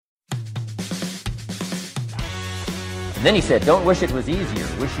And then he said, don't wish it was easier,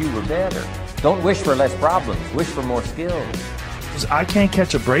 wish you were better. Don't wish for less problems, wish for more skills. I can't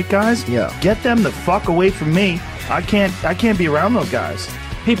catch a break, guys. Yeah. Get them the fuck away from me. I can't be around those guys.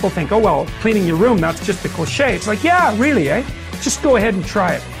 People think, oh, well, cleaning your room, that's just a cliche. It's like, yeah, really, eh? Just go ahead and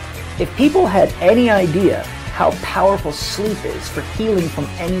try it. If people had any idea how powerful sleep is for healing from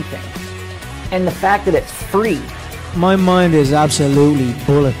anything, and the fact that it's free. My mind is absolutely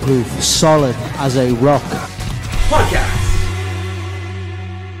bulletproof, solid as a rock. Podcast.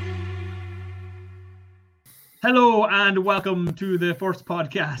 Hello and welcome to the first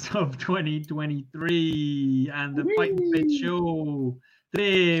podcast of 2023 and the Fight and Fit Show.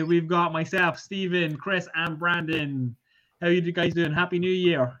 Today we've got myself, Stephen, Chris, and Brandon. How are you guys doing? Happy New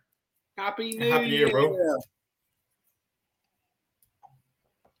Year. Happy New Year, bro.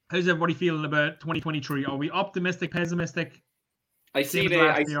 How's everybody feeling about 2023? Are we optimistic, pessimistic? I see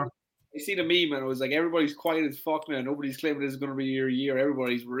the meme and it was like, everybody's quiet as fuck now. Nobody's claiming this is going to be your year.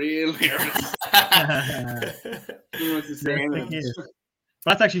 Everybody's real nervous.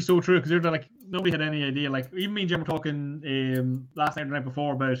 That's actually so true, because they're like, nobody had any idea. Like, even me and Jim were talking last night or the night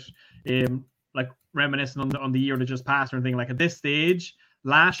before about like reminiscing on the year that just passed or anything. Like, at this stage,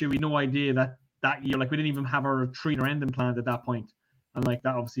 last year, we had no idea that year, like, we didn't even have our treat or ending planned at that point. And like,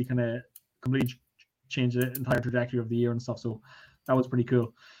 that obviously kind of completely changed the entire trajectory of the year and stuff. So that was pretty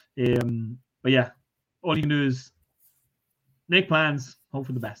cool. But yeah, all you can do is make plans, hope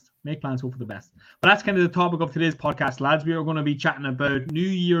for the best. Make plans, hope for the best. But that's kind of the topic of today's podcast, lads. We are going to be chatting about New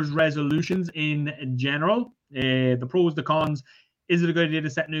Year's resolutions in general, the pros, the cons. Is it a good idea to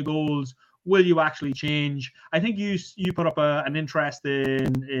set new goals? Will you actually change? I think you put up an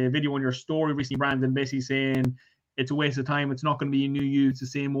interesting video on your story recently, Brandon, basically saying it's a waste of time. It's not going to be a new you. It's the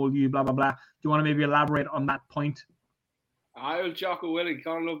same old you, blah, blah, blah. Do you want to maybe elaborate on that point? I will Jocko Willing.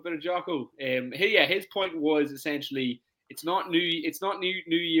 Can't love a bit of Jocko. His point was essentially, it's not new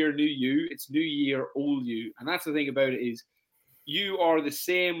year, new you. It's new year, old you. And that's the thing about it is, you are the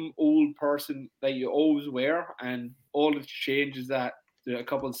same old person that you always were, and all that's changed is that a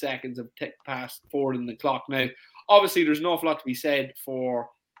couple of seconds have ticked past forward in the clock. Now, obviously, there's an awful lot to be said for,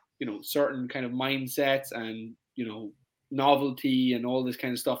 certain kind of mindsets and, novelty and all this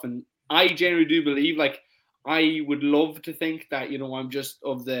kind of stuff. And I generally do believe, like, I would love to think that, I'm just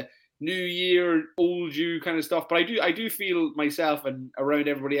of the new year, old you kind of stuff. But I do feel myself and around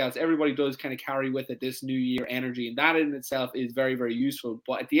everybody else, everybody does kind of carry with it this new year energy. And that in itself is very, very useful.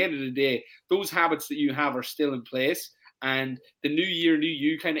 But at the end of the day, those habits that you have are still in place. And the new year, new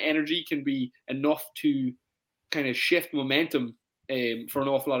you kind of energy can be enough to kind of shift momentum for an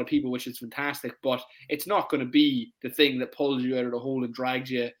awful lot of people, which is fantastic. But it's not going to be the thing that pulls you out of the hole and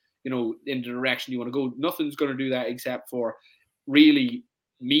drags you, in the direction you want to go. Nothing's going to do that except for really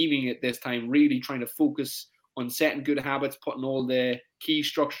meaning it this time, really trying to focus on setting good habits, putting all the key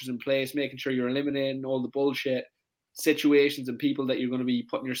structures in place, making sure you're eliminating all the bullshit situations and people that you're going to be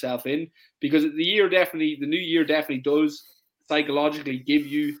putting yourself in. Because the new year definitely does psychologically give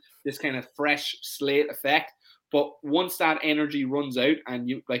you this kind of fresh slate effect. But once that energy runs out, and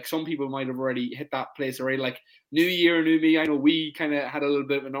you, like, some people might have already hit that place already, like, new year, new me. I know we kind of had a little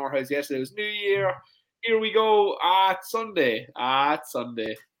bit of an our house yesterday. It was new year, here we go. It's Sunday. It's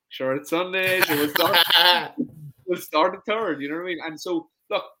Sunday. Sure, it's Sunday. Sure, we'll start the third, you know what I mean? And so,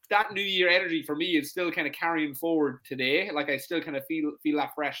 look, that new year energy for me is still kind of carrying forward today. Like, I still kind of feel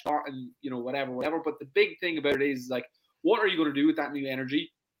that fresh start and, whatever. But the big thing about it is, like, what are you going to do with that new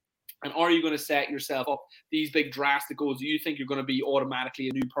energy? And are you going to set yourself up these big drastic goals? Do you think you're going to be automatically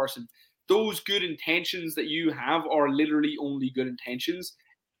a new person? Those good intentions that you have are literally only good intentions.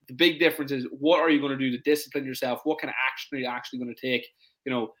 The big difference is, what are you going to do to discipline yourself? What kind of action are you actually going to take?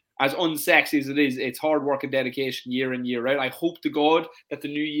 As unsexy as it is, it's hard work and dedication year in, year out. I hope to God that the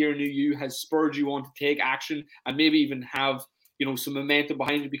new year, new you has spurred you on to take action and maybe even have, some momentum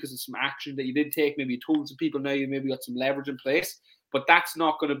behind you because of some action that you did take. Maybe you told some people, now you maybe got some leverage in place. But that's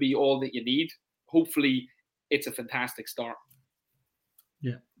not going to be all that you need. Hopefully, it's a fantastic start.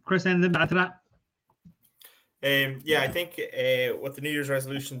 Yeah. Chris, anything to add to that? I think what the New Year's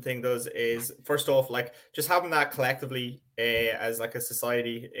resolution thing does is, first off, like, just having that collectively as like a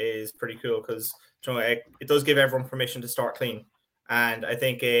society is pretty cool, because it does give everyone permission to start clean. And I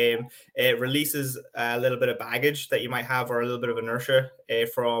think it releases a little bit of baggage that you might have, or a little bit of inertia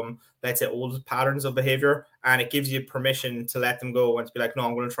from, let's say, old patterns of behavior. And it gives you permission to let them go and to be like, no,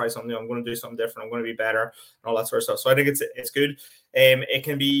 I'm going to try something new. I'm going to do something different. I'm going to be better and all that sort of stuff. So I think it's good. It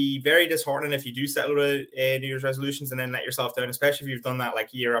can be very disheartening if you do settle with New Year's resolutions and then let yourself down, especially if you've done that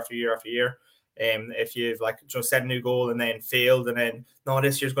like year after year after year. If you've like set a new goal and then failed, and then, no,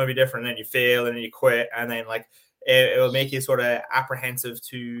 this year's going to be different, and then you fail and then you quit, and then like it will make you sort of apprehensive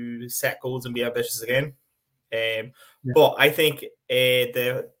to set goals and be ambitious again. But I think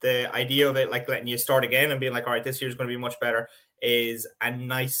the idea of it, like letting you start again and being like, all right, this year's going to be much better, is a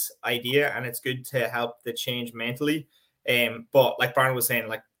nice idea, and it's good to help the change mentally. But like Brian was saying,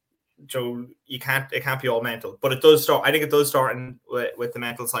 like Joe, it can't be all mental, but it does start. I think it does start with the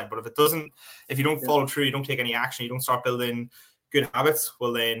mental side. But if you don't follow through, you don't take any action, you don't start building good habits,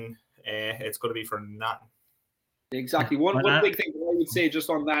 well then it's going to be for nothing. Exactly. One big thing I would say just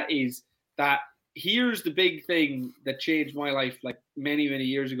on that is that here's the big thing that changed my life like many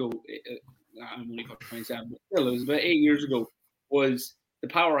years ago. I'm only 27, but still it was about 8 years ago, was the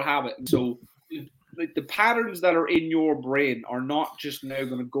power of habit. And so like the patterns that are in your brain are not just now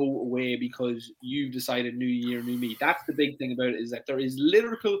going to go away because you've decided new year, new me. That's the big thing about it, is that there is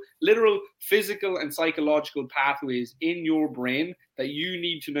literal physical and psychological pathways in your brain that you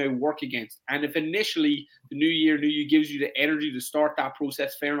need to now work against. And if initially the new year, new you gives you the energy to start that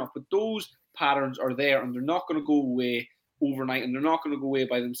process, fair enough. But those patterns are there and they're not going to go away overnight, and they're not going to go away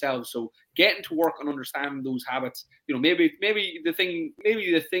by themselves. So getting to work on understanding those habits, maybe the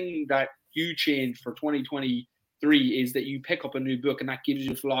thing that you change for 2023 is that you pick up a new book, and that gives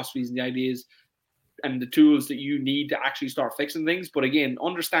you philosophies and the ideas and the tools that you need to actually start fixing things. But again,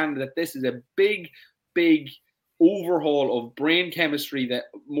 understand that this is a big overhaul of brain chemistry that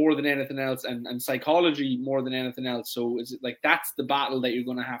more than anything else, and psychology more than anything else. So it's like that's the battle that you're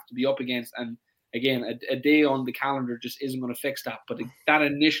going to have to be up against. And again, a day on the calendar just isn't going to fix that. But that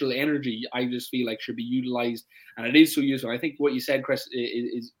initial energy, I just feel like should be utilized, and it is so useful. I think what you said, Chris,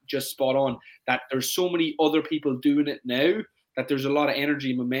 is just spot on, that there's so many other people doing it now that there's a lot of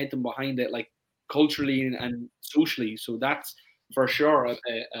energy and momentum behind it, like culturally and socially. So that's for sure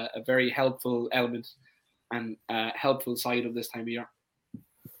a very helpful element and helpful side of this time of year.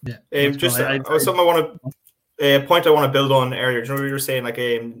 Yeah. Something I want to point I want to build on earlier. You were saying like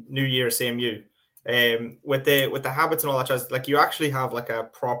new year, same you. With the habits and all that jazz, like you actually have like a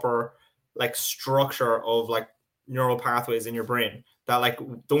proper like structure of like neural pathways in your brain that like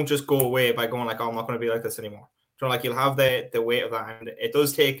don't just go away by going like, oh, I'm not going to be like this anymore. Like you'll have the weight of that, and it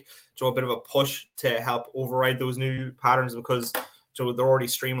does take a bit of a push to help override those new patterns, because they're already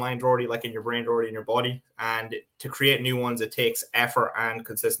streamlined, they're already like in your brain, they're already in your body, and to create new ones it takes effort and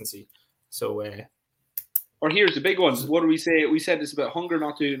consistency. So or here's the big one. What do we say? We said this about hunger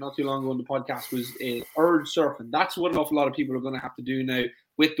not too long ago on the podcast, was urge surfing. That's what an awful lot of people are going to have to do now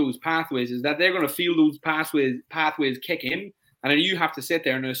with those pathways, is that they're going to feel those pathways kick in, and then you have to sit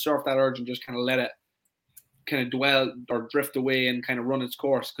there and surf that urge and just kind of let it kind of dwell or drift away and kind of run its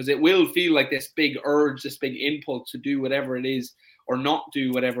course, because it will feel like this big urge, this big impulse to do whatever it is or not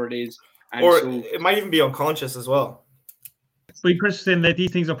do whatever it is. And or it might even be unconscious as well. But Chris is saying that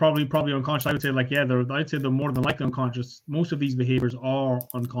these things are probably unconscious. I would say I'd say they're more than likely unconscious. Most of these behaviors are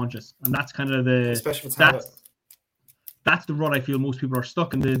unconscious, and that's kind of that's the rut I feel most people are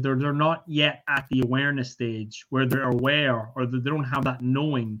stuck in. They're not yet at the awareness stage where they're aware, or they don't have that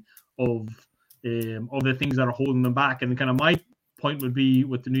knowing of the things that are holding them back. And kind of my point would be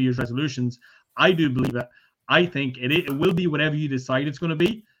with the New Year's resolutions, I do believe it. I think it will be whatever you decide it's going to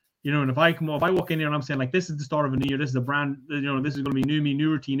be. And if I walk in here and I'm saying like, this is the start of a new year, this is a brand, this is going to be new me, new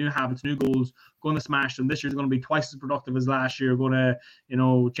routine, new habits, new goals, going to smash them. This year's going to be twice as productive as last year. Going to,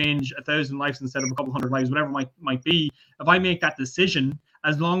 change 1,000 lives instead of a couple hundred lives, whatever it might be. If I make that decision,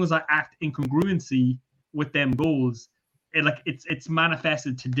 as long as I act in congruency with them goals, it's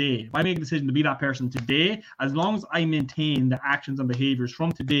manifested today. If I make a decision to be that person today, as long as I maintain the actions and behaviors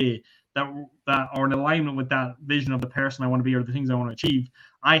from today that are in alignment with that vision of the person I want to be or the things I want to achieve,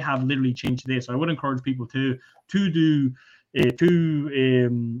 I have literally changed today. So I would encourage people to really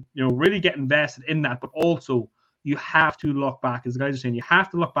get invested in that. But also, you have to look back, as the guys are saying, you have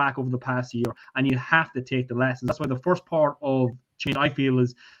to look back over the past year, and you have to take the lessons. That's why the first part of change, I feel,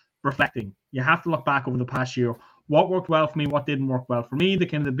 is reflecting. You have to look back over the past year. What worked well for me? What didn't work well for me? The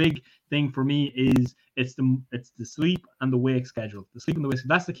big thing for me is it's the sleep and the wake schedule. The sleep and the wake.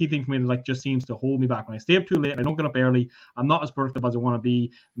 That's the key thing for me. That just seems to hold me back. When I stay up too late, I don't get up early, I'm not as productive as I want to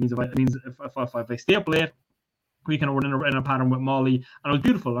be. It means if I stay up late, we can run in a pattern with Molly, and it was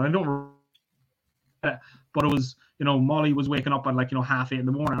beautiful. And I don't. But it was, Molly was waking up at 8:30 in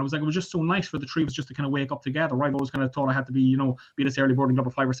the morning. I was like, it was just so nice for the three of us just to kind of wake up together, right? I always kind of thought I had to be, be this early boarding up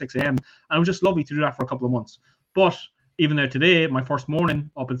at 5 or 6 a.m. And it was just lovely to do that for a couple of months. But even there today, my first morning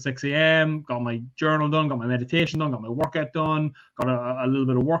up at 6 a.m., got my journal done, got my meditation done, got my workout done, got a little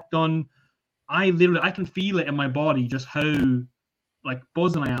bit of work done. I can feel it in my body just how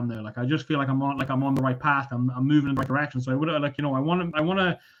buzzing I am there. I just feel like I'm on the right path. I'm moving in the right direction. So I would I want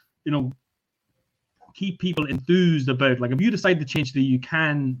to keep people enthused about, like, if you decide to change today, you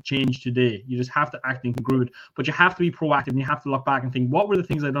can change today. You just have to act incongruent, but you have to be proactive, and you have to look back and think, what were the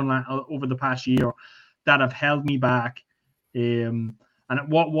things I've done over the past year that have held me back? And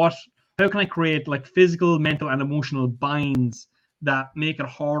how can I create like physical, mental, and emotional binds that make it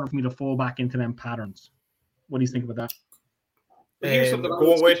harder for me to fall back into them patterns? What do you think about that?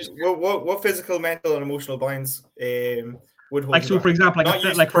 What physical, mental, and emotional binds would hold like, so for example,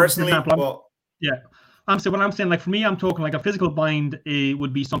 yeah. I'm saying, like, for me, I'm talking like a physical bind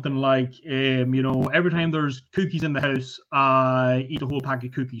would be something like, every time there's cookies in the house, I eat a whole pack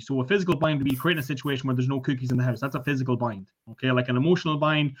of cookies. So a physical bind would be creating a situation where there's no cookies in the house. That's a physical bind. Okay. Like an emotional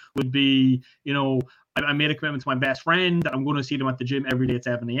bind would be, I made a commitment to my best friend that I'm going to see them at the gym every day at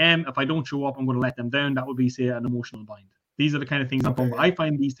 7 a.m. If I don't show up, I'm going to let them down. That would be, say, an emotional bind. These are the kind of things I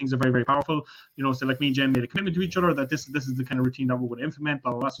find these things are very, very powerful. So like me and Jen made a commitment to each other that this is the kind of routine that we're going to implement,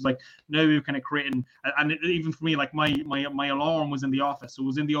 blah, blah, blah. So it's like, now we're kind of creating, and even for me, like my alarm was in the office. So it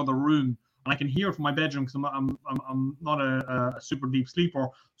was in the other room, and I can hear it from my bedroom because I'm not a super deep sleeper.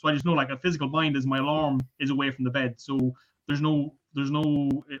 So I just know, like, a physical bind is my alarm is away from the bed. So there's no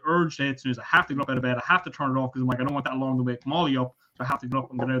urge to hit snooze. I have to get up out of bed. I have to turn it off because I'm like, I don't want that alarm to wake Molly up. So I have to get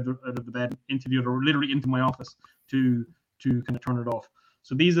up and get out of the bed literally into my office to kind of turn it off.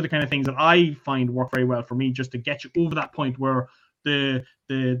 So these are the kind of things that I find work very well for me, just to get you over that point where the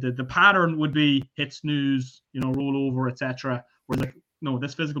pattern would be hit snooze, roll over, etc. Whereas, like, no,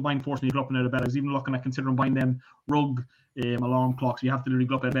 this physical bind forced me to get up and out of bed. I was even looking at considering buying them rug alarm clocks. You have to literally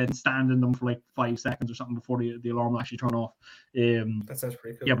go up out of bed and stand in them for like 5 seconds or something before the alarm will actually turn off. That sounds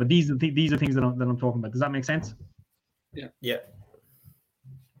pretty cool. Yeah, but these are things that I'm talking about. Does that make sense? Yeah.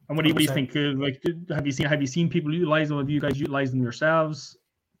 And what do you think? Like, have you seen people utilize them? Have you guys utilized them yourselves?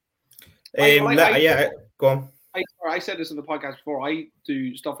 Yeah, go on. I said this on the podcast before. I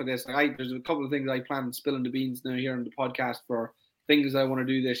do stuff like this. There's a couple of things I plan on spilling the beans now here on the podcast for things I want to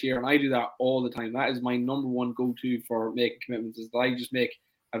do this year, and I do that all the time. That is my number one go-to for making commitments. Is that I just make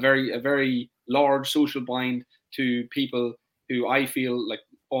a very large social bind to people who I feel like,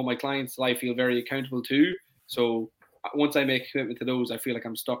 all my clients that I feel very accountable to. So once I make a commitment to those, I feel like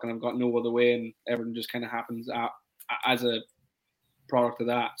I'm stuck and I've got no other way, and everything just kind of happens as a product of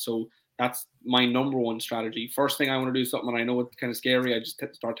that. So that's my number one strategy. First thing I want to do something and I know it's kind of scary, I just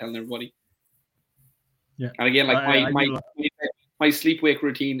start telling everybody. Yeah. And again, like my sleep-wake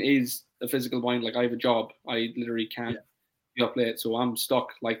routine is a physical bind. Like, I have a job. I literally can't be up late. So I'm stuck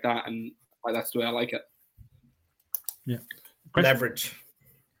like that, and that's the way I like it. Yeah. Leverage.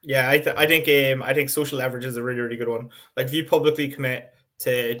 Yeah, I think social leverage is a really, really good one. Like, if you publicly commit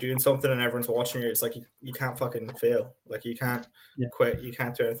to doing something and everyone's watching you, it's like you can't fucking fail. Like, you can't quit. You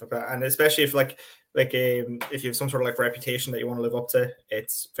can't do anything like that. And especially if if you have some sort of like reputation that you want to live up to,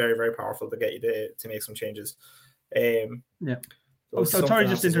 it's very, very powerful to get you to make some changes. So sorry,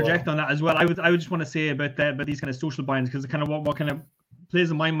 just interject on that as well. I would just want to say about these kind of social binds, because kind of what kind of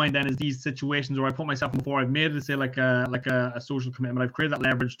plays in my mind then is these situations where I put myself before I've made it, say like a social commitment. I've created that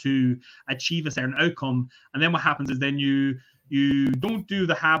leverage to achieve a certain outcome, and then what happens is then you don't do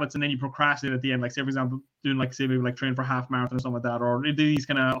the habits and then you procrastinate at the end. Like, say for example, doing maybe training for half marathon or something like that, or do these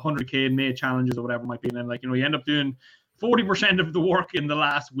kind of 100K May challenges or whatever it might be, and then you end up doing 40% of the work in the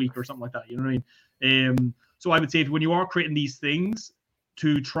last week or something like that. You know what I mean? So I would say when you are creating these things,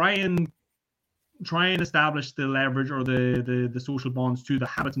 to try and establish the leverage or the social bonds to the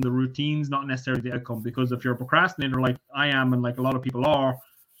habits and the routines, not necessarily the outcome. Because if you're a procrastinator like I am and like a lot of people are,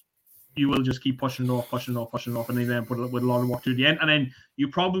 you will just keep pushing it off, and then put with a lot of work to the end. And then you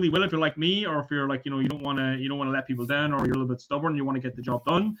probably will, if you're like me, or if you're like, you don't want to let people down, or you're a little bit stubborn, you want to get the job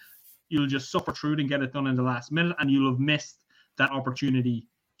done, you'll just suffer through it and get it done in the last minute, and you'll have missed that opportunity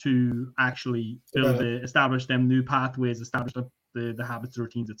to actually establish them new pathways, establish the habits, the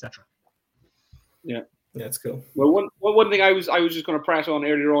routines, etc. Yeah, that's cool. Well, one thing I was just going to press on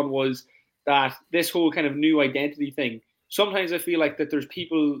earlier on was that this whole kind of new identity thing. Sometimes I feel like that there's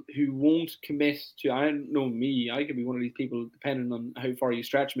people who won't commit to. I don't know me. I could be one of these people, depending on how far you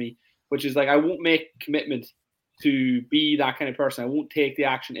stretch me. Which is like, I won't make commitment to be that kind of person. I won't take the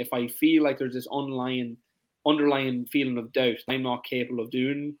action if I feel like there's this underlying feeling of doubt. I'm not capable of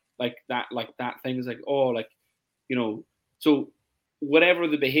doing like that thing. Is like, so whatever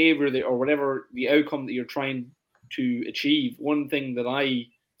the behavior or whatever the outcome that you're trying to achieve, one thing that I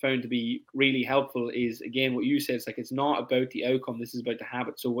found to be really helpful is, again, what you said. It's like, it's not about the outcome. This is about the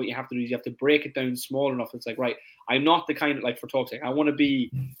habit. So what you have to do is you have to break it down small enough. It's like, right, I'm not the kind of, like, for talk's sake, I want to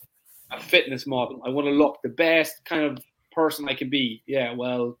be a fitness model. I want to look the best kind of person I can be. Yeah,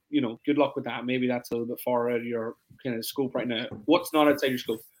 well, good luck with that. Maybe that's a little bit far out of your kind of scope right now. What's not outside your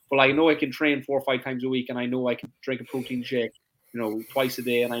scope? but I know I can train 4 or 5 times a week, and I know I can drink a protein shake, twice a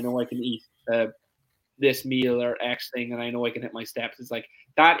day, and I know I can eat this meal or X thing, and I know I can hit my steps. It's like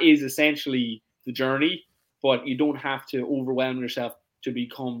that is essentially the journey, but you don't have to overwhelm yourself to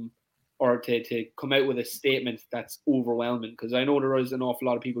become or to come out with a statement that's overwhelming. Because I know there is an awful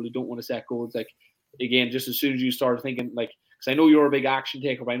lot of people who don't want to set goals. Like, again, just as soon as you start thinking, like, because I know you're a big action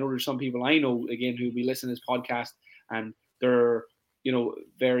taker, but I know there's some people I know, again, who will be listening to this podcast and they're,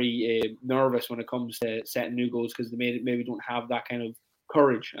 very nervous when it comes to setting new goals because they maybe don't have that kind of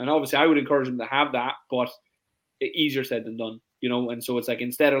courage. And obviously I would encourage them to have that, but easier said than done, and so it's like,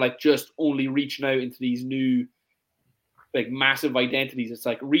 instead of like just only reaching out into these new like massive identities, it's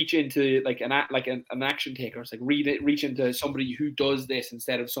like reach into like an action taker. It's like reach into somebody who does this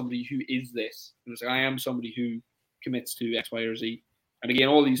instead of somebody who is this. And it's like, I am somebody who commits to X, Y, or Z. And again,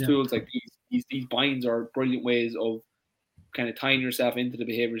 all these tools like these binds are brilliant ways of kind of tying yourself into the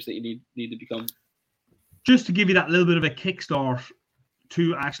behaviors that you need to become. Just to give you that little bit of a kickstart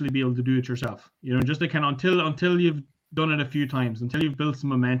to actually be able to do it yourself, just to kind of until you've done it a few times, until you've built some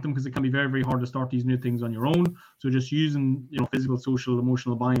momentum, because it can be very, very hard to start these new things on your own. So just using, physical, social,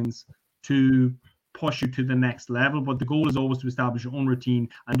 emotional binds to push you to the next level. But the goal is always to establish your own routine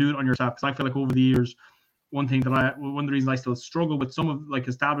and do it on yourself. Because I feel like over the years, one of the reasons I still struggle with some of like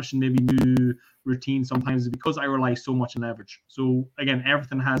establishing maybe new routines sometimes is because I rely so much on leverage. So again,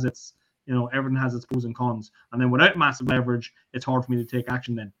 everything has its pros and cons. And then without massive leverage, it's hard for me to take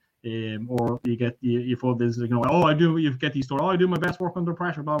action then. Or you fall this, you get these stories, I do my best work under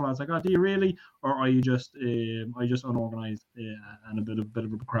pressure, blah blah. It's like, do you really, or are you just unorganized and a bit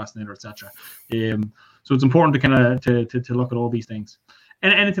of a procrastinator, etc. So it's important to kind of to look at all these things.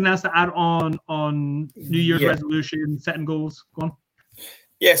 And anything else to add on New Year's resolution, setting goals? Go on.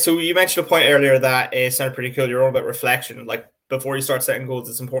 Yeah, so you mentioned a point earlier that sounded pretty cool. You're all about reflection. Like before you start setting goals,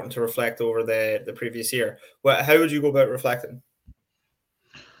 it's important to reflect over the previous year. Well, how would you go about reflecting?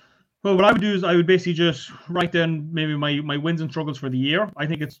 Well, what I would do is I would basically just write down maybe my wins and struggles for the year. I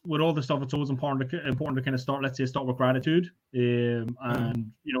think it's with all the stuff, it's always important to kind of start with gratitude, and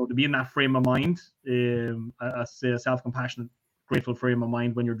to be in that frame of mind, a self-compassionate, grateful frame of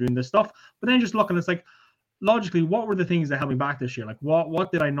mind when you're doing this stuff. But then just looking, it's like, logically, what were the things that held me back this year? Like,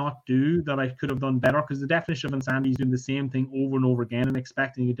 what did I not do that I could have done better? Because the definition of insanity is doing the same thing over and over again and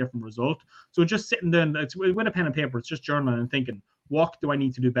expecting a different result. So just sitting down, it's with a pen and paper, it's just journaling and thinking, what do I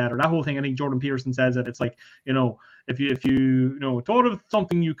need to do better? That whole thing, I think Jordan Peterson says that it's like, if you thought of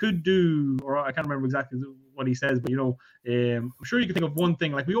something you could do, or I can't remember exactly what he says, but I'm sure you can think of one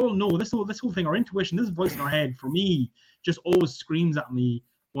thing. Like, we all know this whole thing, our intuition, this voice in our head, for me, just always screams at me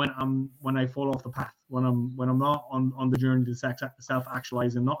when I fall off the path, when I'm not on the journey to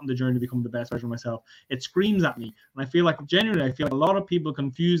self-actualizing, not on the journey to become the best version of myself. It screams at me. And I feel like a lot of people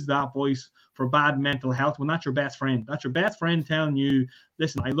confuse that voice for bad mental health when that's your best friend. That's your best friend telling you,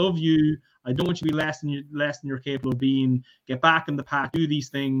 listen, I love you. I don't want you to be less than you're capable of being. Get back in the path, do these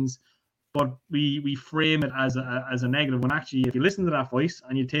things. But we frame it as a negative, when actually, if you listen to that voice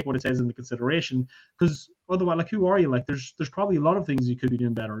and you take what it says into consideration, because otherwise, like, who are you? Like, there's probably a lot of things you could be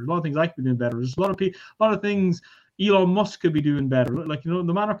doing better. There's a lot of things I could be doing better. There's a lot of things Elon Musk could be doing better. Like, no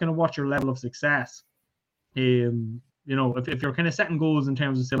matter kind of what your level of success, if you're kind of setting goals in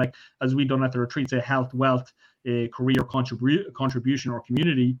terms of, say, like, as we've done at the retreat, say health, wealth, career, contribution, or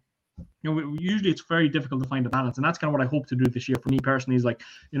community, usually it's very difficult to find a balance. And that's kind of what I hope to do this year for me personally, is like,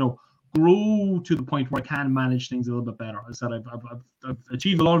 grow to the point where I can manage things a little bit better. As I said, I've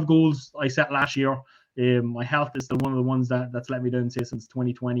achieved a lot of goals I set last year. My health is still one of the ones that's let me down, say, since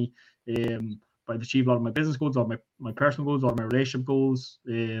 2020. But I've achieved a lot of my business goals, all my personal goals, all my relationship goals.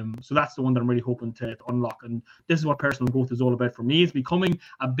 So that's the one that I'm really hoping to unlock. And this is what personal growth is all about for me. It's becoming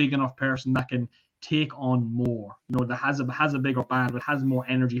a big enough person that can take on more, that has a bigger bandwidth, has more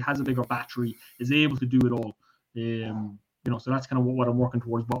energy, has a bigger battery, is able to do it all. So that's kind of what I'm working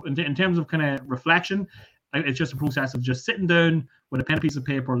towards. But in terms of kind of reflection, it's just a process of just sitting down with a pen and piece of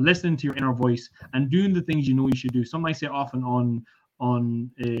paper, listening to your inner voice, and doing the things you should do. Something I say often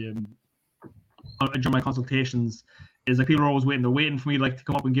during my consultations is like, people are always waiting. They're waiting for me to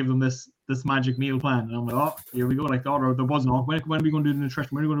come up and give them this magic meal plan. And I'm like, oh, here we go. Like, oh, there wasn't. When are we going to do the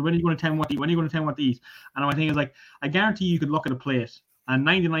nutrition? When are you going to tell them what to eat? When are you going to tell them what to eat? And my thing is, like, I guarantee you could look at a plate and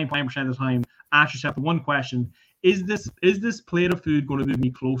 99.9% of the time ask yourself the one question: Is this plate of food going to move me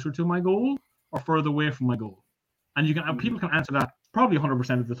closer to my goal or further away from my goal? And people can answer that probably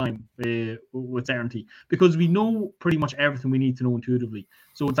 100% of the time with certainty, because we know pretty much everything we need to know intuitively.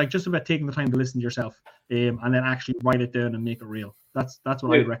 So it's like just about taking the time to listen to yourself, and then actually write it down and make it real. That's what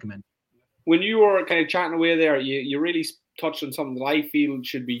I would recommend. When you were kind of chatting away there, you really touched on something that I feel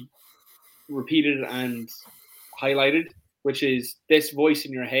should be repeated and highlighted, which is this voice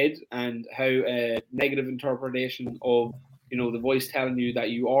in your head and how a negative interpretation of, you know, the voice telling you that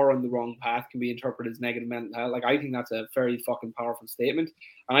you are on the wrong path can be interpreted as negative mental health. Like, I think that's a very fucking powerful statement.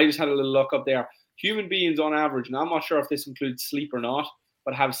 And I just had a little look up there. Human beings on average, and I'm not sure if this includes sleep or not,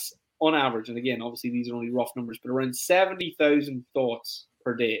 but have on average, and again, obviously these are only rough numbers, but around 70,000 thoughts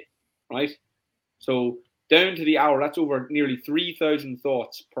per day, right? So down to the hour, that's over nearly 3,000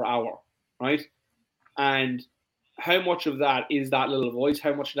 thoughts per hour, right? And how much of that is that little voice?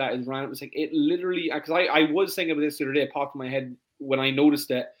 How much of that is random? It's like, it literally, because I was thinking about this the other day, it popped in my head when I noticed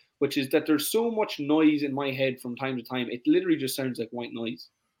it, which is that there's so much noise in my head from time to time. It literally just sounds like white noise.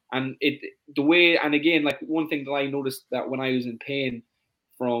 And the way, and again, like one thing that I noticed that when I was in pain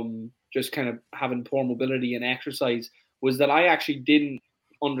from just kind of having poor mobility and exercise was that I actually didn't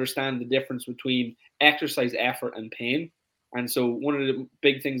understand the difference between exercise effort and pain. And so one of the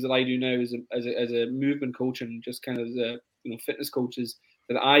big things that I do now as a movement coach and just kind of as a, you know, fitness coach is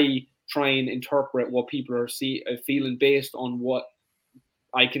that I try and interpret what people are feeling based on what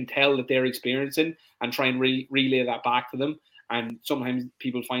I can tell that they're experiencing and try and relay that back to them. And sometimes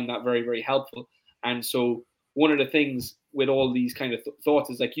people find that very, very helpful. And so one of the things with all these kind of thoughts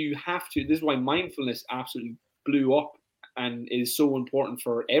is like, you have to, this is why mindfulness absolutely blew up and is so important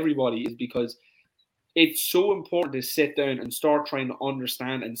for everybody, is because it's so important to sit down and start trying to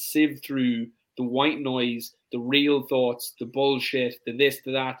understand and sieve through the white noise, the real thoughts, the bullshit, the this,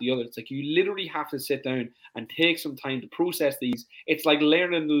 the that, the other. It's like you literally have to sit down and take some time to process these. It's like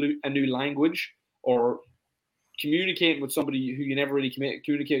learning a new language or communicating with somebody who you never really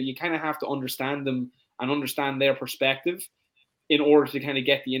communicate. You kind of have to understand them and understand their perspective in order to kind of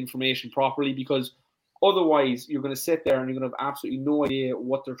get the information properly, because otherwise you're going to sit there and you're going to have absolutely no idea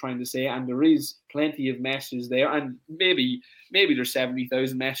what they're trying to say. And there is plenty of messages there, and maybe there's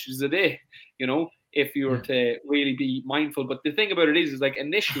 70,000 messages a day, you know, if you were to really be mindful. But the thing about it is like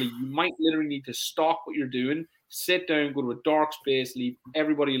initially you might literally need to stop what you're doing, sit down, go to a dark space, leave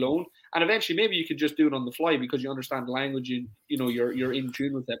everybody alone, and eventually maybe you could just do it on the fly because you understand the language and, you know, you're in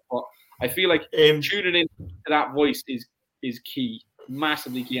tune with it. But I feel like tuning in to that voice is key,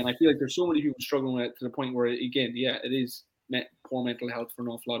 massively key. And I feel like there's so many people struggling with it to the point where, again, yeah, it is poor mental health for an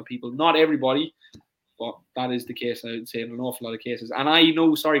awful lot of people. Not everybody, but that is the case, I would say, in an awful lot of cases. And I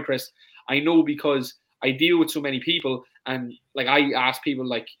know, sorry, Chris, I know because I deal with so many people, and like I ask people,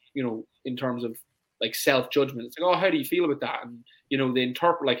 like, you know, in terms of like self-judgment, it's like, oh, how do you feel about that? And, you know, they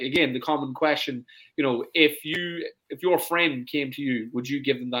interpret, like, again, the common question, you know, if your friend came to you, would you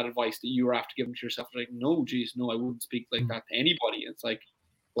give them that advice that you were after giving to yourself? Like, no, geez, no, I wouldn't speak like that to anybody. It's like,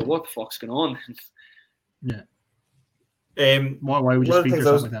 well, what the fuck's going on? Yeah. Why would you speak to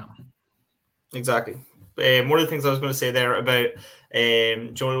yourself like that? Exactly. One of the things I was going to say there about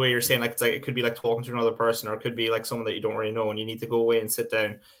Joe, the way you're saying, like, it's like it could be like talking to another person, or it could be like someone that you don't really know, and you need to go away and sit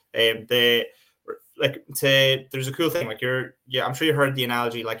down. There's a cool thing, like I'm sure you heard the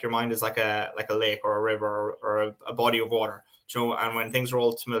analogy, like your mind is like a lake or a river or a body of water, you know, and when things are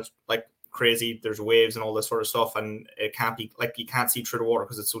all like crazy, there's waves and all this sort of stuff, and it can't be like, you can't see through the water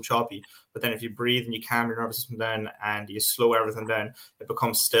because it's so choppy. But then if you breathe and you calm your nervous system down and you slow everything down, it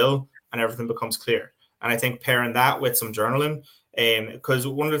becomes still and everything becomes clear. And I think pairing that with some journaling, because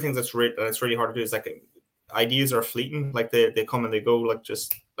one of the things that's really hard to do is, like, ideas are fleeting, like they come and they go, like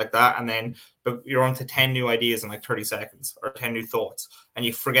just like that, and then but you're on to 10 new ideas in like 30 seconds or 10 new thoughts, and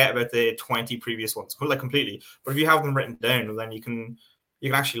you forget about the 20 previous ones, like, completely. But if you have them written down, then you can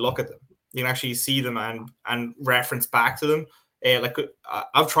actually look at them, you can actually see them and reference back to them. Like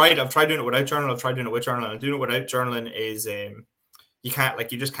I've tried doing it without journaling, I've tried doing it with journaling, and doing it without journaling is you can't,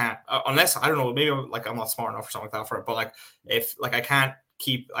 like, you just can't, unless, I don't know, maybe I'm not smart enough or something like that for it, but like, if like I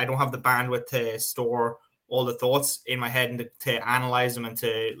don't have the bandwidth to store all the thoughts in my head and to analyze them and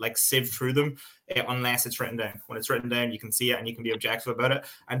to like sieve through them, unless it's written down. When it's written down, you can see it and you can be objective about it,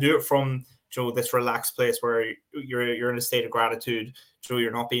 and do it from, you know, this relaxed place where you're in a state of gratitude. So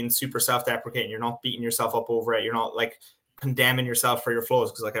you're not being super self-deprecating, you're not beating yourself up over it, you're not like condemning yourself for your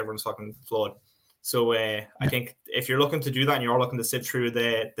flaws, because like everyone's fucking flawed. So I think if you're looking to do that and you're looking to sift through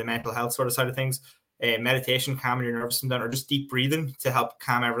the mental health sort of side of things, meditation, calming your nervous system down, or just deep breathing to help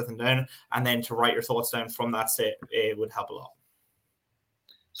calm everything down, and then to write your thoughts down from that state, it would help a lot.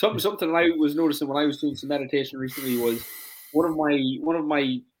 Something I was noticing when I was doing some meditation recently was one of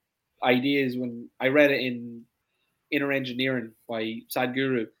my ideas when I read it in Inner Engineering by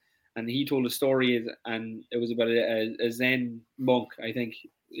Sadhguru, and he told a story, and it was about a Zen monk, I think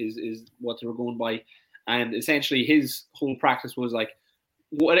is what they were going by, and essentially his whole practice was like,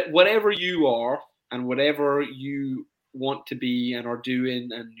 whatever you are and whatever you want to be and are doing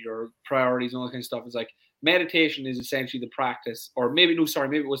and your priorities and all that kind of stuff. Is like meditation is essentially the practice, or maybe it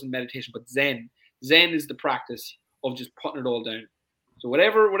wasn't meditation, but Zen. Zen is the practice of just putting it all down. So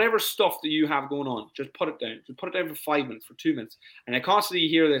whatever stuff that you have going on, just put it down. Just put it down for 5 minutes, for 2 minutes. And I constantly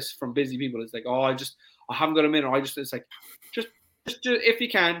hear this from busy people. It's like, oh, I haven't got a minute. It's like, just if you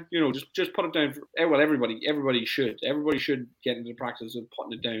can, just put it down. Everybody should get into the practice of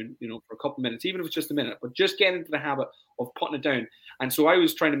putting it down, for a couple of minutes, even if it's just a minute, but just get into the habit of putting it down. And so I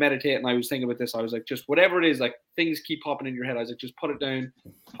was trying to meditate, and I was thinking about this. I was like, just whatever it is, like things keep popping in your head. I was like, just put it down.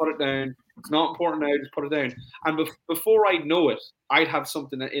 It's not important now. Just put it down. And before I know it, I'd have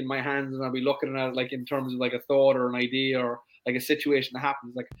something in my hands, and I'd be looking at it like in terms of like a thought or an idea or like a situation that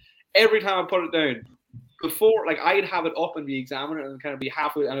happens. Like every time I put it down, before, like I'd have it up and be examining it and kind of be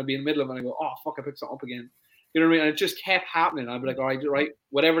halfway, and I'd be in the middle of it and I go, oh fuck, I picked something up again. You know what I mean? And it just kept happening. I'd be like, all right,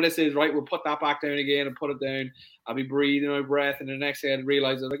 whatever this is, right, we'll put that back down again and put it down. I'll be breathing my breath, and the next day I'd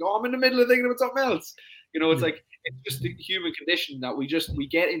realize like, oh, I'm in the middle of thinking about something else. It's like it's just the human condition that we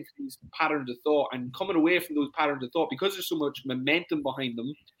get into these patterns of thought, and coming away from those patterns of thought, because there's so much momentum behind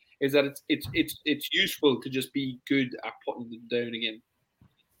them, is that it's useful to just be good at putting them down again.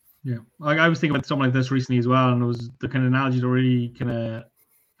 Yeah, like I was thinking about something like this recently as well, and it was the kind of analogy that really kind of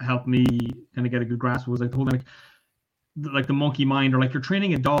helped me kind of get a good grasp. Was like the whole thing, like the monkey mind, or like you're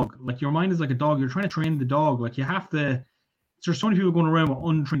training a dog. Like your mind is like a dog. You're trying to train the dog. Like you have to. There's so many people going around with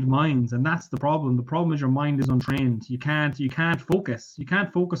untrained minds, and that's the problem. The problem is your mind is untrained. You can't focus. You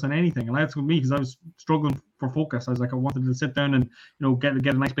can't focus on anything, and that's with me because I was struggling for focus. I was like, I wanted to sit down and get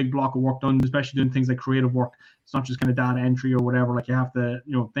a nice big block of work done, especially doing things like creative work. It's not just kind of data entry or whatever. Like you have to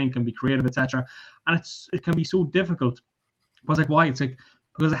think and be creative, etc. And it can be so difficult. But it's like, why? It's like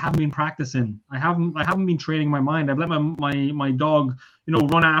because I haven't been practicing. I haven't been training my mind. I've let my dog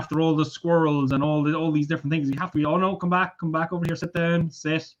run after all the squirrels and all these different things. You have to be, oh no, come back over here, sit down,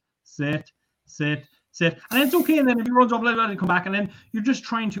 sit. And it's okay. And then if he runs off, let him come back. And then you're just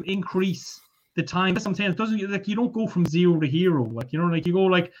trying to increase the time. That's what I'm saying. It doesn't, like, you don't go from zero to hero. Like, like you go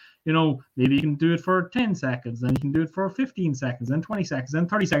like, maybe you can do it for 10 seconds, then you can do it for 15 seconds, then 20 seconds, then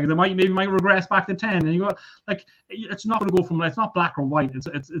 30 seconds. It might regress back to 10. And you go like, it's not going to go from, it's not black or white.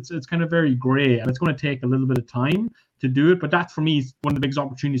 It's kind of very gray, and it's going to take a little bit of time to do it. But that for me is one of the biggest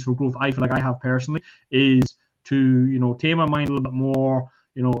opportunities for growth I feel like I have personally, is to tame my mind a little bit more.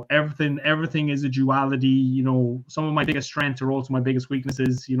 Everything is a duality. Some of my biggest strengths are also my biggest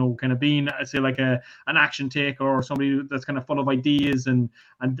weaknesses. Kind of being, I'd say, like an action taker, or somebody that's kind of full of ideas and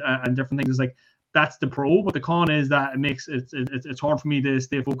different things. It's like, that's the pro, but the con is that it makes it's hard for me to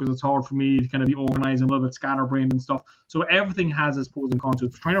stay focused. It's hard for me to kind of be organized and a little bit scatterbrained and stuff. So everything has its pros and cons. So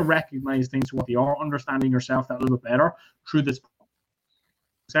it's trying to recognize things for what they are, understanding yourself that a little bit better through this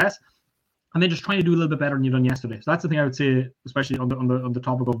process, and then just trying to do a little bit better than you've done yesterday. So that's the thing I would say, especially on the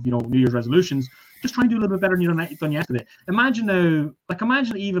topic of New Year's resolutions. Just try and do a little bit better than you've done yesterday. Imagine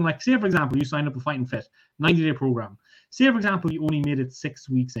even like, say for example, you signed up with Fighting Fit, 90-day program. Say for example, you only made it 6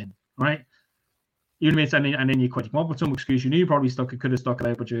 weeks in, right? You made it, and then you quit. You come up with some excuse. You knew you probably could have stuck it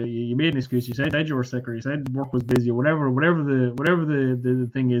out, but you made an excuse. You said you were sick, or you said work was busy, or whatever the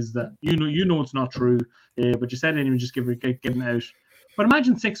thing is that you know it's not true, but you said it anyway, just getting it out. But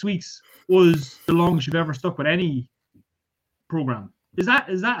imagine 6 weeks was the longest you've ever stuck with any program. Is that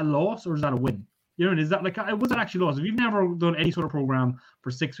a loss, or is that a win? Is that like, was it actually a loss? If you've never done any sort of program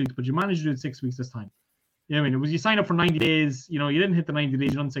for 6 weeks, but you managed to do it 6 weeks this time, it was, you signed up for 90 days, you didn't hit the 90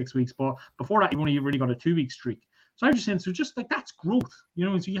 days, you done 6 weeks, but before that, you only really got a 2 week streak. So I'm just saying, so just like, that's growth,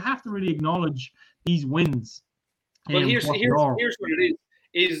 so you have to really acknowledge these wins. Well, here's what it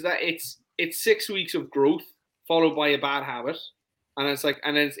is that it's 6 weeks of growth followed by a bad habit. And it's like,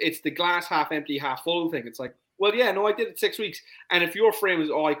 and it's the glass half empty, half full thing. It's like, well, yeah, no, I did it 6 weeks. And if your frame is,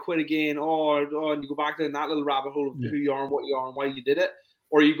 oh, I quit again, and you go back down that little rabbit hole of who you are and what you are and why you did it,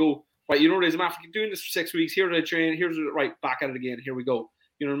 or you go, right, what it is, I'm after doing this for 6 weeks, here did I train, here's right, back at it again, here we go.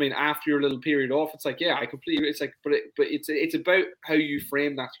 You know what I mean? After your little period off, it's like, yeah, I completely, it's like, but it's about how you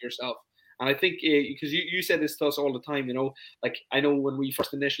frame that to yourself. And I think, because you said this to us all the time, like, I know when we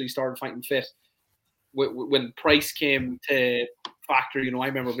first initially started Fighting Fit, when price came to factor, I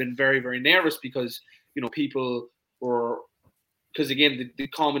remember being very, very nervous because, people were, because again, the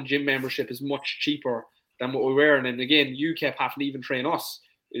common gym membership is much cheaper than what we were. And then again, you kept having to even train us.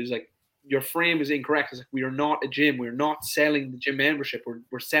 It was like, your frame is incorrect. It's like, we are not a gym. We're not selling the gym membership.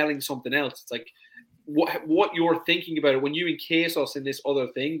 We're selling something else. It's like, what you're thinking about it, when you encase us in this other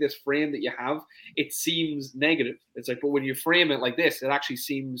thing, this frame that you have, it seems negative. It's like, but when you frame it like this, it actually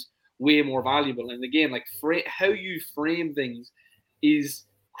seems way more valuable. And again, like, how you frame things is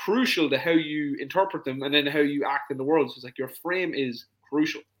crucial to how you interpret them and then how you act in the world. So it's like your frame is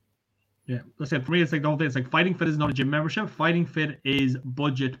crucial. Yeah, I said for me, it's like the whole thing. It's like Fighting Fit is not a gym membership. Fighting Fit is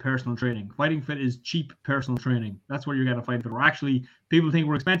budget personal training. Fighting Fit is cheap personal training. That's what you're getting at Fighting Fit. Or actually, people think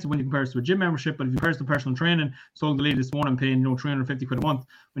we're expensive when you compare us to a gym membership, but if you compare us to personal training, so the latest one I'm paying 350 quid a month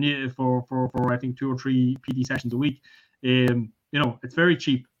when you for I think 2 or 3 PT sessions a week. It's very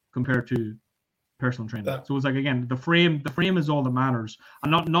cheap compared to personal training. So it's like, again, the frame is all that matters,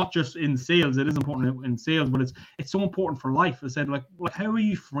 and not just in sales. It is important in sales, but it's so important for life. I said, like how are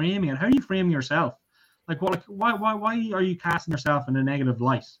you framing it? How are you framing yourself? Why are you casting yourself in a negative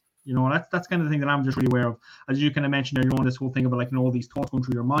light? That's kind of the thing that I'm just really aware of. As you kind of mentioned there, this whole thing about all these thoughts going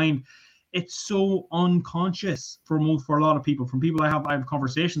through your mind. It's so unconscious for a lot of people. From people I have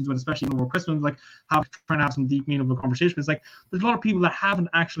conversations with, especially over Christmas, trying to have some deep, meaningful conversations. It's like there's a lot of people that haven't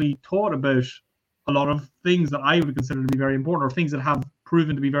actually thought about a lot of things that I would consider to be very important, or things that have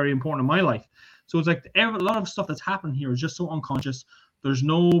proven to be very important in my life. So it's like a lot of stuff that's happened here is just so unconscious. There's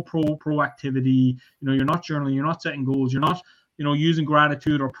no proactivity. You're not journaling. You're not setting goals. You're not, using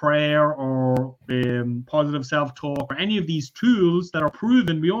gratitude or prayer or positive self-talk or any of these tools that are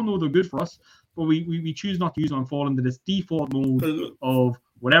proven. We all know they're good for us, but we choose not to use them and fall into this default mode of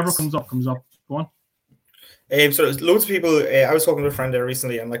whatever comes up. Go on. So loads of people, I was talking to a friend there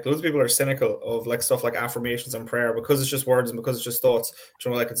recently, and loads of people are cynical of stuff like affirmations and prayer because it's just words and because it's just thoughts.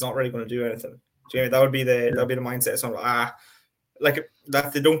 It's not really going to do anything. That would be the mindset. So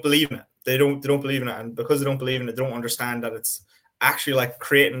that they don't believe in it. They don't believe in it, and because they don't believe in it, they don't understand that it's actually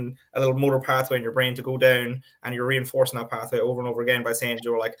creating a little motor pathway in your brain to go down, and you're reinforcing that pathway over and over again by saying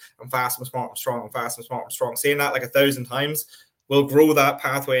I'm fast, I'm smart, I'm strong, I'm fast, I'm smart, I'm strong. Saying that 1,000 times will grow that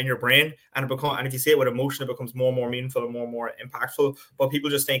pathway in your brain, and if you say it with emotion, it becomes more and more meaningful and more impactful. But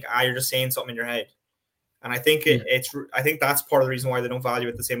people just think, you're just saying something in your head, and I think I think that's part of the reason why they don't value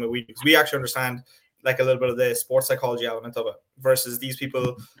it the same way we do, because we actually understand a little bit of the sports psychology element of it versus these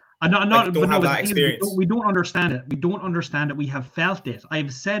people. Don't have that experience. We don't understand it. We don't understand it. We have felt it.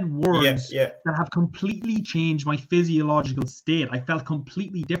 I've said words that have completely changed my physiological state. I felt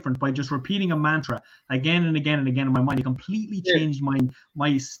completely different by just repeating a mantra again and again and again in my mind. It completely changed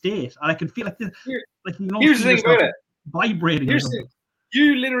my state. And I could feel here's the thing about it. Vibrating.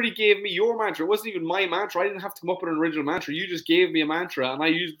 You literally gave me your mantra. It wasn't even my mantra. I didn't have to come up with an original mantra. You just gave me a mantra, and I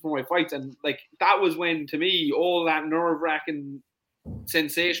used it for my fights. And that was when, to me, all that nerve-wracking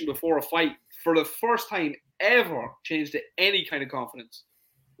sensation before a fight for the first time ever changed to any kind of confidence,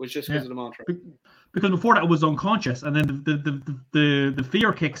 was just because of the mantra. Because before that it was unconscious, and then the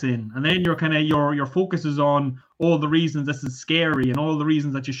fear kicks in, and then your focus is on all the reasons this is scary and all the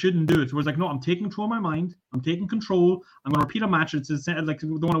reasons that you shouldn't do it. So it's no, I'm taking control of my mind. I'm taking control. I'm going to repeat a mantra. It's like the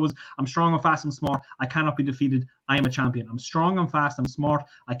one that was, I'm strong, I'm fast, I'm smart. I cannot be defeated. I am a champion. I'm strong, I'm fast, I'm smart.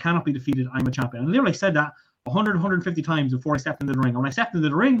 I cannot be defeated. I'm a champion. And literally said that 150 times before I stepped into the ring. And when I stepped into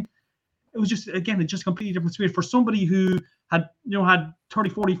the ring, it was just, again, it's just a completely different experience for somebody who had 30,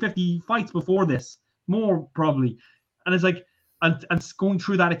 40, 50 fights before this, more probably. And it's like, and going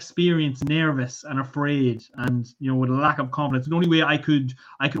through that experience, nervous and afraid, and with a lack of confidence. The only way I could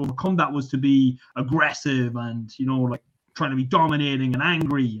overcome that was to be aggressive and trying to be dominating and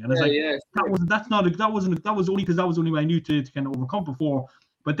angry. And it's that was only because that was the only way I knew to kind of overcome before.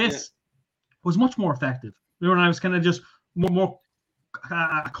 But this was much more effective. And I was kind of just more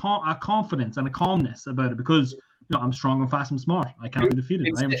a confidence and a calmness about it, because I'm strong and fast and smart. I can't be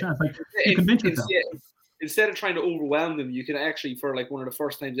defeated. I have a chance. You convince yourself. Instead of trying to overwhelm them, you can actually, for one of the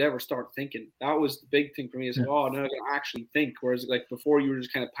first times ever, start thinking. That was the big thing for me. It's now I can actually think. Whereas before, you were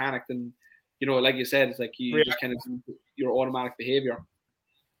just kind of panicked, and like you said, it's you just kind of your automatic behavior.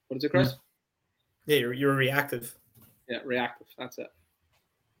 What is it, Chris? Yeah, you're reactive. Yeah, reactive. That's it.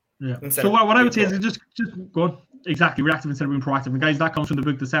 Yeah. So what I would say is just go on. Exactly, reactive instead of being proactive. And guys, that comes from the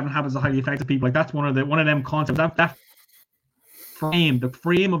book, The 7 Habits of Highly Effective People. That's one of them concepts. That frame, the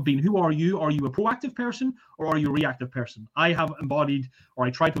frame of being, who are you? Are you a proactive person or are you a reactive person? I have embodied, or I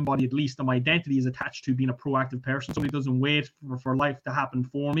try to embody at least, and my identity is attached to being a proactive person. Somebody doesn't wait for life to happen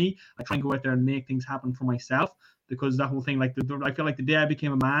for me. I try and go out there and make things happen for myself, because that whole thing, I feel like the day I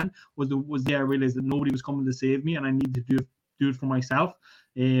became a man was the day I realized that nobody was coming to save me, and I needed to do it for myself,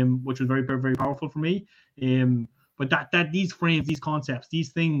 which was very, very, very powerful for me. But that these frames, these concepts,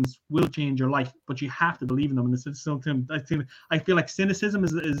 these things will change your life, but you have to believe in them. And it's something I feel like cynicism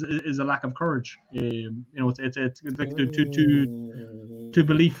is a lack of courage. It's like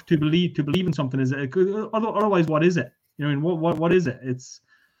to believe in something is otherwise what is it? What is it?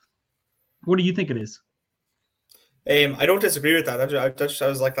 What do you think it is? I don't disagree with that. I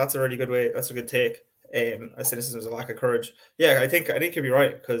was like, that's a really good way. That's a good take. as cynicism is a lack of courage. Yeah, I think you'd be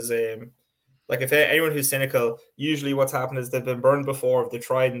right, because like if anyone who's cynical, usually what's happened is they've been burned before, they've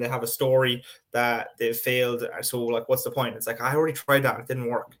tried and they have a story that they've failed. So like, what's the point? It's like, I already tried that, it didn't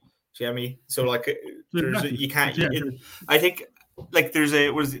work. Do you get me? So like, you can't. I think like there's a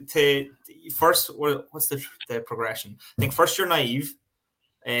what's the progression? I think first you're naive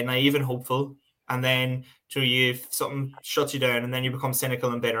and hopeful, and then something shuts you down, and then you become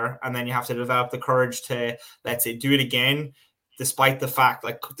cynical and bitter, and then you have to develop the courage to, let's say, do it again, despite the fact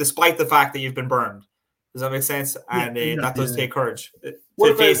that you've been burned. Does that make sense? And that does take courage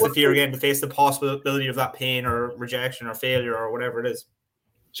to face the fear again, to face the possibility of that pain or rejection or failure or whatever it is.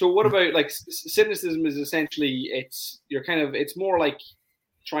 So what about like cynicism? Is essentially it's more like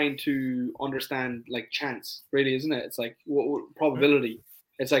trying to understand like chance, really, isn't it? It's like what probability.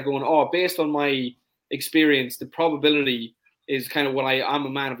 It's like going, based on my experience, the probability is kind of what I'm a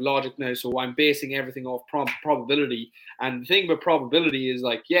man of logic now, so I'm basing everything off probability. And the thing about probability is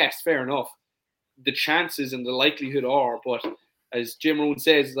like, yes, fair enough, the chances and the likelihood are, but as Jim Rohn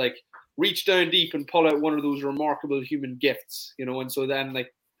says, like, reach down deep and pull out one of those remarkable human gifts, and so then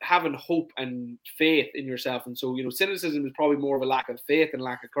like having hope and faith in yourself. And so, cynicism is probably more of a lack of faith and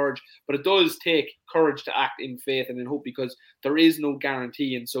lack of courage, but it does take courage to act in faith and in hope, because there is no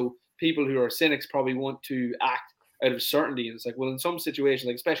guarantee. And so people who are cynics probably want to act out of certainty. And it's like, well, in some situations,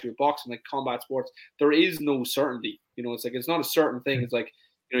 like especially with boxing, like combat sports, there is no certainty. It's like, it's not a certain thing. It's like,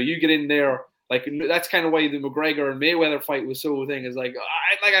 you get in there, like, that's kind of why the McGregor and Mayweather fight was so thing. Is like,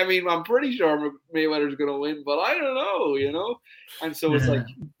 I'm pretty sure Mayweather's going to win, but I don't know, And so it's like,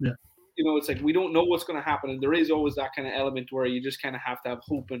 it's like, we don't know what's going to happen. And there is always that kind of element where you just kind of have to have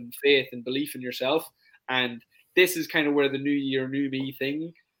hope and faith and belief in yourself. And this is kind of where the new year, new me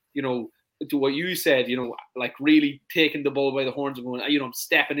thing, to what you said, like really taking the bull by the horns and going, I'm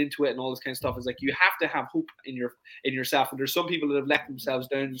stepping into it and all this kind of stuff. Is like, you have to have hope in yourself. And there's some people that have let themselves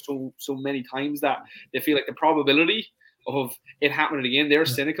down so many times that they feel like the probability of it happening again, they're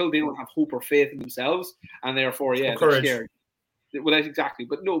cynical. They don't have hope or faith in themselves, and therefore, they're scared. Well, that's exactly.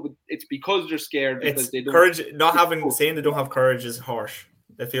 But no, but it's because they're scared, because they don't. Courage, saying they don't have courage is harsh.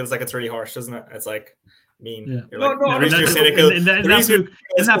 It feels like it's really harsh, doesn't it? It's like mean. Yeah. The reason you're cynical is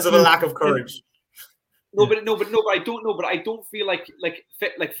because of a lack of courage. But I don't know. But I don't feel like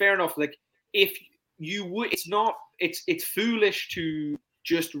fair enough. Like, if you would, it's foolish to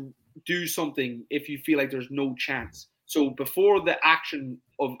just do something if you feel like there's no chance. So before the action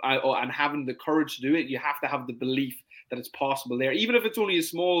of and having the courage to do it, you have to have the belief that it's possible there, even if it's only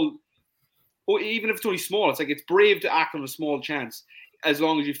small. It's like, it's brave to act on a small chance, as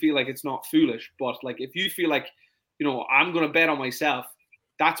long as you feel like it's not foolish. But like, if you feel like, I'm going to bet on myself,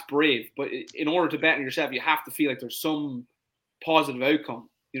 that's brave. But in order to bet on yourself, you have to feel like there's some positive outcome.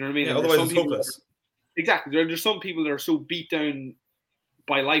 You know what I mean? Yeah, otherwise it's hopeless. Exactly. There's some people that are so beat down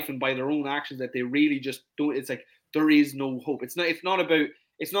by life and by their own actions that they really just don't. It's like, there is no hope. It's not about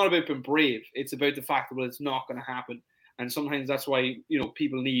being brave. It's about the fact that, well, it's not going to happen. And sometimes that's why,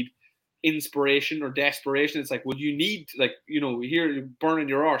 people need inspiration or desperation. It's like, well, you need, like, here you're burning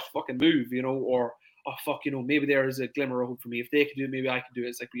your arse, fucking move, or maybe there is a glimmer of hope for me. If they can do it, maybe I can do it.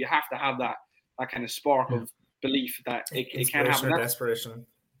 It's like, you have to have that kind of spark of belief that it can happen. Or desperation.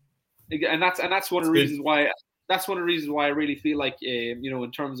 And that's one of the reasons why. That's one of the reasons why I really feel like,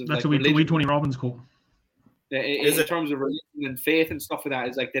 in terms of that's like a wee Tony Robbins quote. In terms of religion and faith and stuff like that,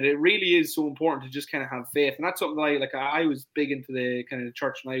 is like that it really is so important to just kind of have faith. And that's something that I was big into the kind of the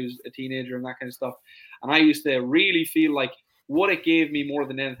church when I was a teenager and that kind of stuff. And I used to really feel like what it gave me more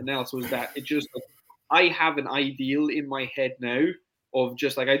than anything else was that it just, like, I have an ideal in my head now of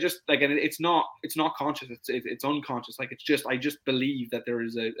just like, and it's not conscious, it's unconscious. Like, it's just, I just believe that there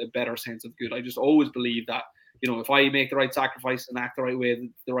is a better sense of good. I just always believe that, if I make the right sacrifice and act the right way,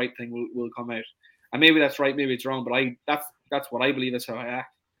 the right thing will come out. And maybe that's right, maybe it's wrong, but that's what I believe. That's how I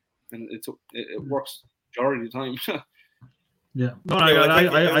act, and it works majority of the time. Yeah, no,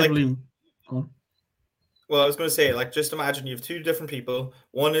 I believe. Well, I was going to say, like, just imagine you have two different people.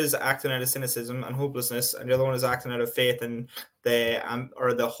 One is acting out of cynicism and hopelessness, and the other one is acting out of faith and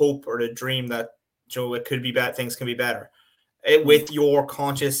the hope or the dream that it could be bad. Things can be better. With your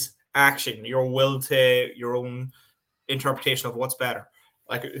conscious action, your will to your own interpretation of what's better.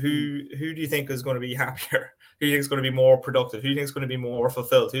 Like, who do you think is going to be happier? Who do you think is going to be more productive? Who do you think is going to be more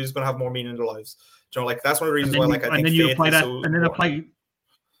fulfilled? Who's going to have more meaning in their lives? Like, that's one of the reasons why, like, I think faith is so important.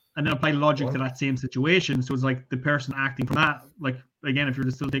 And then apply logic to that same situation. So it's like the person acting from that, like, again, if you're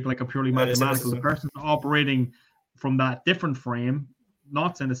to still take like a purely mathematical, the person operating from that different frame,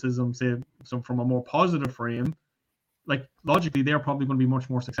 not cynicism, say, so from a more positive frame, like logically they're probably going to be much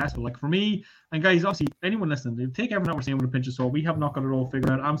more successful. Like for me, and guys, obviously anyone listening, take everything that we're saying with a pinch of salt. We have not got it all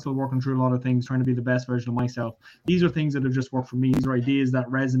figured out. I'm still working through a lot of things, trying to be the best version of myself. These are things that have just worked for me. These are ideas that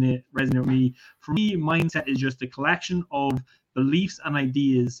resonate with me. For me, mindset is just a collection of beliefs and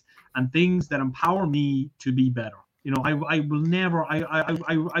ideas and things that empower me to be better. You know, I will never,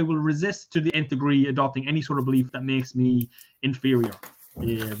 I will resist to the nth degree adopting any sort of belief that makes me inferior.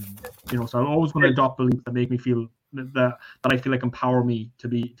 You know, so I'm always going to adopt beliefs that make me feel that I feel like empower me to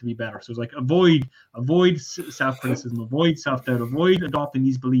be better. So it's like avoid self-criticism, avoid self-doubt, avoid adopting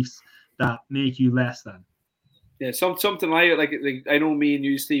these beliefs that make you less than. Yeah, something I like. I know me and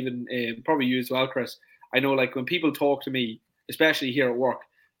you, Stephen, probably you as well, Chris. I know, like when people talk to me, especially here at work,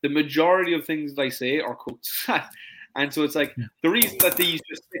 the majority of things that I say are quotes. And so it's like the reason that these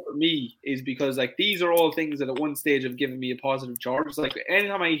just stick with me is because like these are all things that at one stage have given me a positive charge. It's like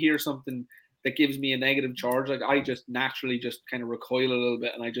anytime I hear something that gives me a negative charge, like I just naturally just kind of recoil a little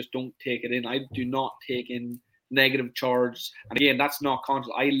bit and I just don't take it in. I do not take in negative charge. And again, that's not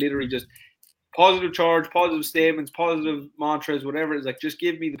conscious. I literally just positive charge, positive statements, positive mantras, whatever. It's like just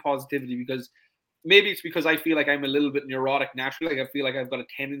give me the positivity, because maybe it's because I feel like I'm a little bit neurotic naturally. Like I feel like I've got a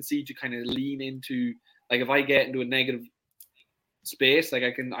tendency to kind of lean into, like if I get into a negative space, like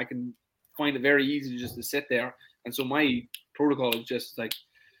I can find it very easy just to sit there. And so my protocol is just like,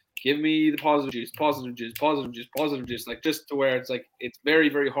 give me the positive juice, positive juice, positive juice, positive juice, like just to where it's like it's very,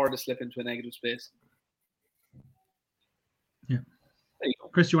 very hard to slip into a negative space. Yeah.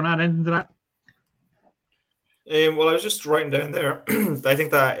 Chris, you want to add anything to that? Well, I was just writing down there. I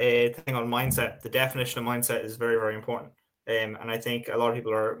think that thing on mindset, the definition of mindset is very, very important. And I think a lot of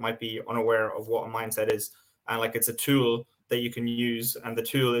people might be unaware of what a mindset is. And like it's a tool that you can use. And the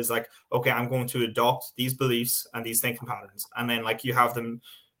tool is like, okay, I'm going to adopt these beliefs and these thinking patterns. And then like you have them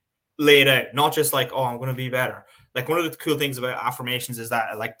laid out, not just like, oh, I'm going to be better. Like one of the cool things about affirmations is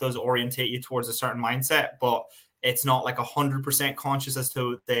that like does orientate you towards a certain mindset, but it's not like 100% conscious as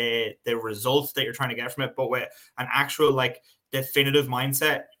to the results that you're trying to get from it. But with an actual like definitive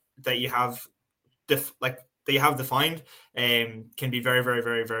mindset that you have defined can be very, very,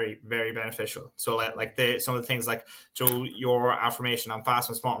 very, very, very beneficial. So like some of the things like, Joe, your affirmation, I'm fast,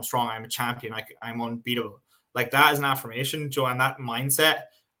 I'm smart, I'm strong, I'm a champion, like I'm unbeatable. Like that is an affirmation, Joe, and that mindset,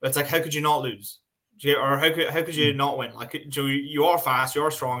 it's like, how could you not lose? Or how could you not win? Like, Joe, you are fast,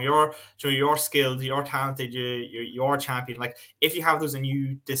 you're strong, you're skilled, you're talented, you're a champion. Like, if you have those and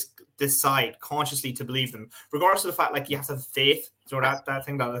you decide consciously to believe them, regardless of the fact, like, you have to have faith. So that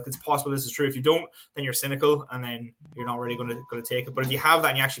thing that like, it's possible this is true. If you don't, then you're cynical, and then you're not really going to take it. But if you have that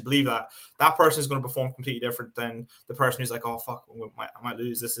and you actually believe that, that person is going to perform completely different than the person who's like, oh fuck, I might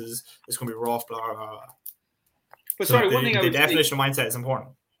lose. It's going to be rough, blah blah blah. But so sorry, one thing the definition of mindset is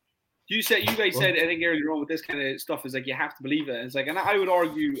important. You guys said, I think earlier on with this kind of stuff is like you have to believe it. It's like, and I would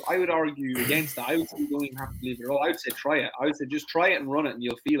argue against that. I would say you don't even have to believe it at all. I would say try it. I would say just try it and run it, and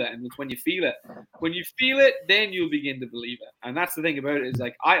you'll feel it. And when you feel it, then you'll begin to believe it. And that's the thing about it is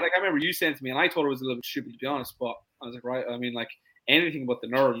like I remember you saying to me, and I thought it was a little bit stupid to be honest, but I was like, right, I mean, like anything but the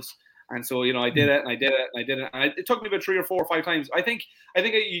nerves. And so, you know, I did it, and I did it, and I did it. And it took me about 3 or 4 or 5 times. I think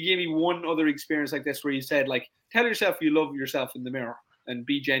you gave me one other experience like this where you said, like, tell yourself you love yourself in the mirror and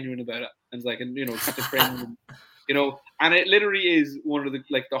be genuine about it. And it's like, and you know, keep the training, you know, and it literally is one of the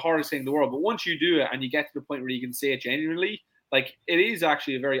hardest thing in the world. But once you do it and you get to the point where you can say it genuinely, like it is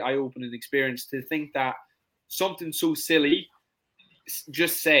actually a very eye-opening experience to think that something so silly,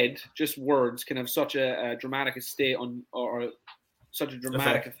 just words, can have such a dramatic effect on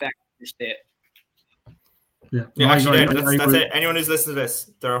your state. Yeah, actually, that's it. Anyone who's listening to this,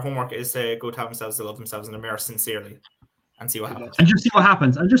 their homework is to go tell themselves they love themselves in the mirror sincerely. And see what happens. And just see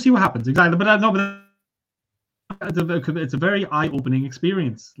what happens. Exactly. But it's a very eye-opening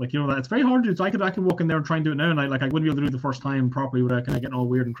experience. Like, you know, it's very hard to do. I could walk in there and try and do it now, and I wouldn't be able to do it the first time properly without kind of getting all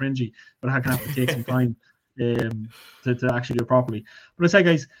weird and cringy. But I kind of have to take some time to actually do it properly. But I say,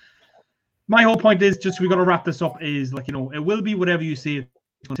 guys, my whole point is just we got to wrap this up. Is like, you know, it will be whatever you say.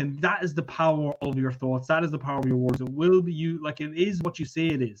 And that is the power of your thoughts. That is the power of your words. It will be you. Like, it is what you say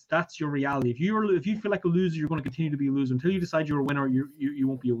it is. That's your reality. If you feel like a loser, you're going to continue to be a loser until you decide you're a winner. You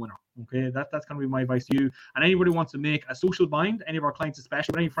won't be a winner. Okay, that's going to be my advice to you. And anybody who wants to make a social bind, any of our clients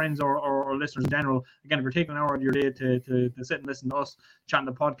especially, but any friends or listeners in general, again, if you're taking an hour of your day to sit and listen to us chatting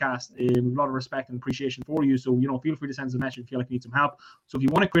the podcast, we have a lot of respect and appreciation for you. So, you know, feel free to send us a message if you feel like you need some help. So if you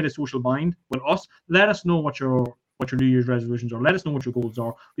want to create a social bind with us, let us know what your New Year's resolutions are. Let us know what your goals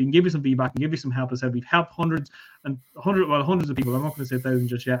are. We can give you some feedback and give you some help. As I said, we've helped hundreds of people. I'm not going to say thousands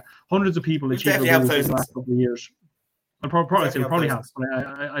just yet. Hundreds of people achieve their goals in the last couple of years. I'll probably have. But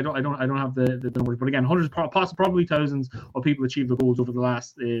I don't have the numbers. But again, hundreds, probably thousands of people achieve their goals over the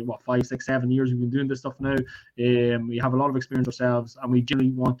last 5, 6, 7 years. We've been doing this stuff now. We have a lot of experience ourselves, and we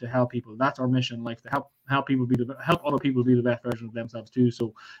genuinely want to help people. That's our mission in life, to help other people be the best version of themselves too.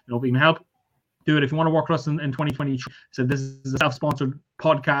 So if we can help, do it. If you want to work with us in 2020, so this is a self-sponsored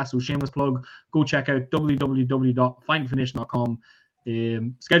podcast, so shameless plug. Go check out www.findfinish.com.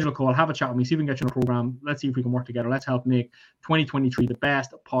 Schedule a call, have a chat with me, see if we can get you in a program. Let's see if we can work together. Let's help make 2023 the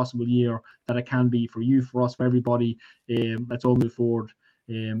best possible year that it can be for you, for us, for everybody. Let's all move forward.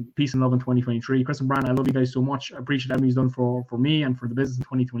 Peace and love in 2023. Chris and Brian, I love you guys so much. I appreciate everything he's done for me and for the business in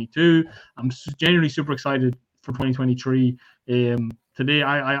 2022. I'm genuinely super excited for 2023. Today,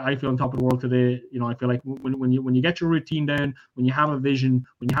 I feel on top of the world today. I feel like when you get your routine down, when you have a vision,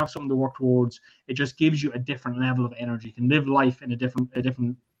 when you have something to work towards, it just gives you a different level of energy. You can live life in a different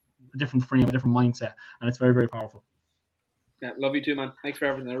frame, a different mindset, and it's very, very powerful. Yeah, love you too, man. Thanks for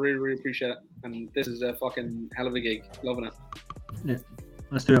everything. I really, really appreciate it. And this is a fucking hell of a gig. Loving it. Yeah,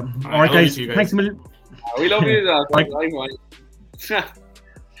 let's do it. All right, guys. Thanks a million. We love you.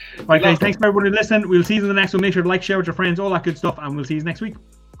 Right, guys, thanks for everybody listening. We'll see you in the next one. Make sure to like, share with your friends, all that good stuff, and we'll see you next week.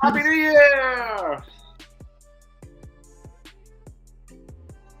 Happy New Year!